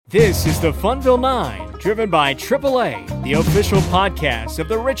This is the Funville 9, driven by AAA, the official podcast of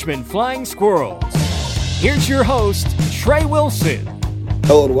the Richmond Flying Squirrels. Here's your host, Trey Wilson.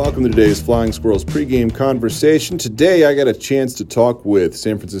 Hello and welcome to today's Flying Squirrels pregame conversation. Today I got a chance to talk with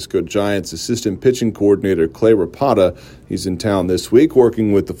San Francisco Giants assistant pitching coordinator Clay Rapada. He's in town this week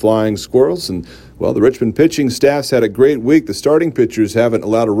working with the Flying Squirrels. And, well, the Richmond pitching staff's had a great week. The starting pitchers haven't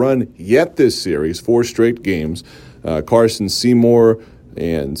allowed a run yet this series, 4 straight games. Carson Seymour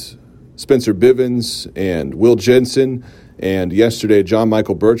and Spencer Bivens and Will Jensen and yesterday John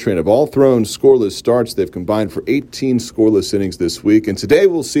Michael Bertrand have all thrown scoreless starts. They've combined for 18 scoreless innings this week. And today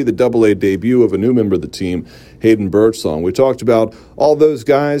we'll see the AA debut of a new member of the team, Hayden Birdsong. We talked about all those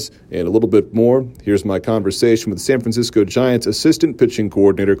guys and a little bit more. Here's my conversation with San Francisco Giants assistant pitching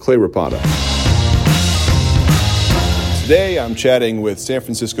coordinator Clay Rapada. Today, I'm chatting with San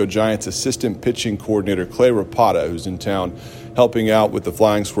Francisco Giants assistant pitching coordinator Clay Rapada, who's in town helping out with the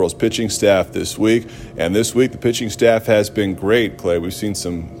Flying Squirrels pitching staff this week. And this week, the pitching staff has been great, Clay. We've seen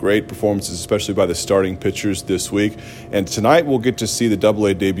some great performances, especially by the starting pitchers this week. And tonight, we'll get to see the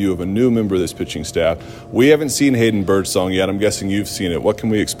AA debut of a new member of this pitching staff. We haven't seen Hayden Birdsong yet. I'm guessing you've seen it. What can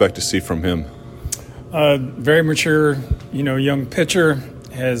we expect to see from him? Very mature, young pitcher,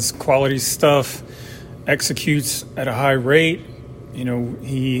 has quality stuff, executes at a high rate.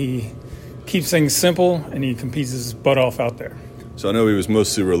 He keeps things simple, and he competes his butt off out there. So I know he was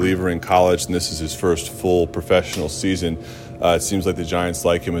mostly a reliever in college, and this is his first full professional season. It seems like the Giants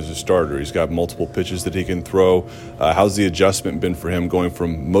like him as a starter. He's got multiple pitches that he can throw. How's the adjustment been for him going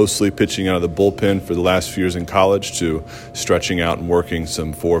from mostly pitching out of the bullpen for the last few years in college to stretching out and working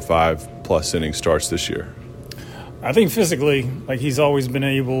some 4 or 5 plus inning starts this year? I think physically, he's always been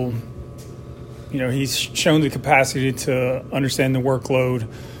able, he's shown the capacity to understand the workload.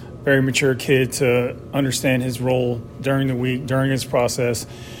 Very mature kid to understand his role during the week, during his process.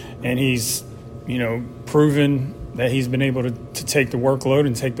 And he's, proven that he's been able to take the workload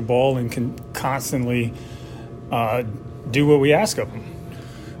and take the ball and can constantly do what we ask of him.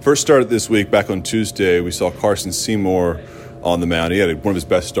 First start this week, back on Tuesday, we saw Carson Seymour on the mound. He had one of his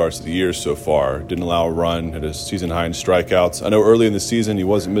best starts of the year so far. Didn't allow a run, had a season high in strikeouts. I know early in the season he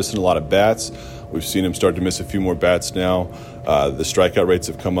wasn't missing a lot of bats. We've seen him start to miss a few more bats now. The strikeout rates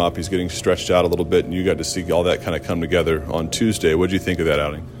have come up. He's getting stretched out a little bit, and you got to see all that kind of come together on Tuesday. What did you think of that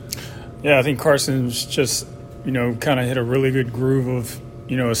outing? Yeah, I think Carson's just, kind of hit a really good groove of,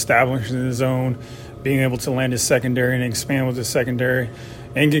 establishing his own, being able to land his secondary and expand with his secondary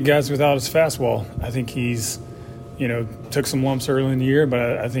and get guys without his fastball. I think he's, took some lumps early in the year,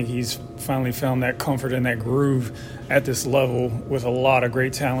 but I think he's finally found that comfort and that groove at this level with a lot of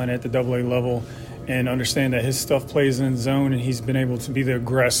great talent at the AA level, and understand that his stuff plays in his zone, and he's been able to be the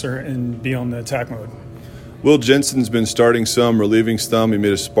aggressor and be on the attack mode. Will Jensen's been starting some, relieving some. He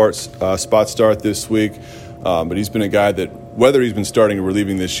made a spot start this week, but he's been a guy that, whether he's been starting or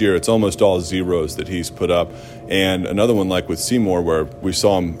relieving this year, it's almost all zeros that he's put up. And another one like with Seymour, where we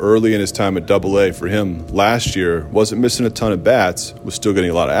saw him early in his time at AA. For him last year, wasn't missing a ton of bats, was still getting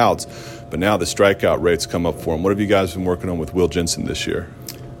a lot of outs, but now the strikeout rates come up for him. What have you guys been working on with Will Jensen this year?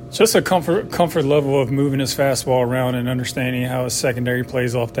 Just a comfort level of moving his fastball around and understanding how his secondary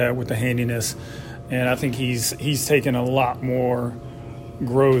plays off that with the handiness. And I think he's taken a lot more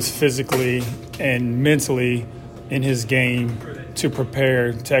growth physically and mentally in his game to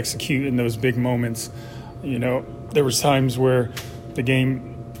prepare to execute in those big moments. There was times where the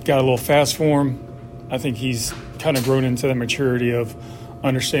game got a little fast for him. I think he's kind of grown into the maturity of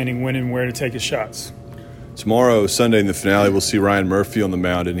understanding when and where to take his shots. Tomorrow, Sunday, in the finale, we'll see Ryan Murphy on the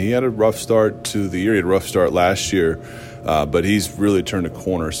mound, and he had a rough start to the year. He had a rough start last year, but he's really turned a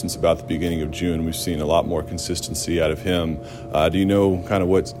corner since about the beginning of June. We've seen a lot more consistency out of him. Do you know kind of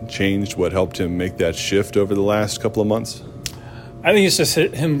what changed, what helped him make that shift over the last couple of months? I think it's just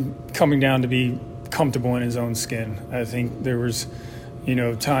him coming down to be comfortable in his own skin. I think there was,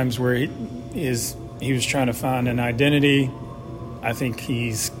 times where he was trying to find an identity. I think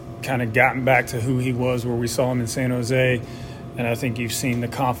he's kind of gotten back to who he was where we saw him in San Jose, and I think you've seen the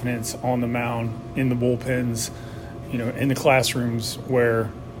confidence on the mound, in the bullpens, in the classrooms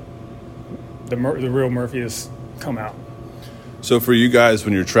where the real Murphy has come out. So for you guys,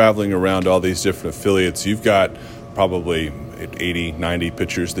 when you're traveling around all these different affiliates, you've got probably 80, 90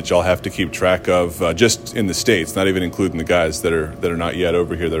 pitchers that y'all have to keep track of just in the States, not even including the guys that are not yet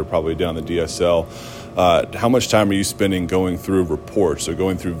over here that are probably down the DSL. How much time are you spending going through reports or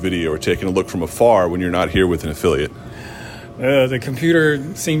going through video or taking a look from afar when you're not here with an affiliate? The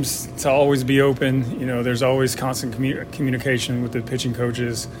computer seems to always be open. There's always constant communication with the pitching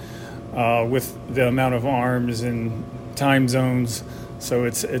coaches, with the amount of arms and time zones. So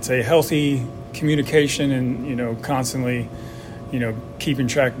it's a healthy communication and, constantly, keeping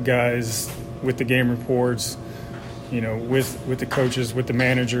track of guys with the game reports, with the coaches, with the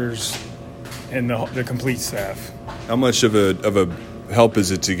managers, and the complete staff. How much of a help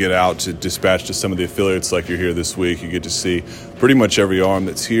is it to get out to dispatch to some of the affiliates like you're here this week? You get to see pretty much every arm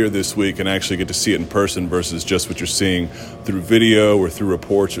that's here this week and actually get to see it in person versus just what you're seeing through video or through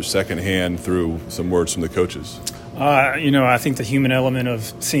reports or secondhand through some words from the coaches. I think the human element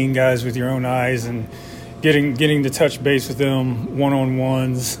of seeing guys with your own eyes and getting to touch base with them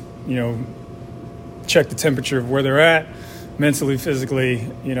one-on-ones, check the temperature of where they're at mentally, physically,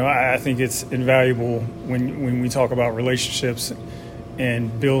 I think it's invaluable when we talk about relationships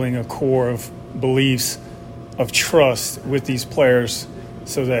and building a core of beliefs of trust with these players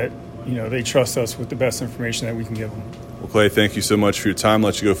so that, they trust us with the best information that we can give them. Well, Clay, thank you so much for your time.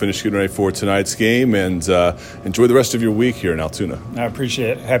 Let you go finish getting ready for tonight's game and enjoy the rest of your week here in Altoona. I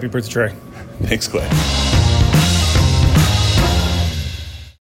appreciate it. Happy birthday, Trey. Thanks, Clay.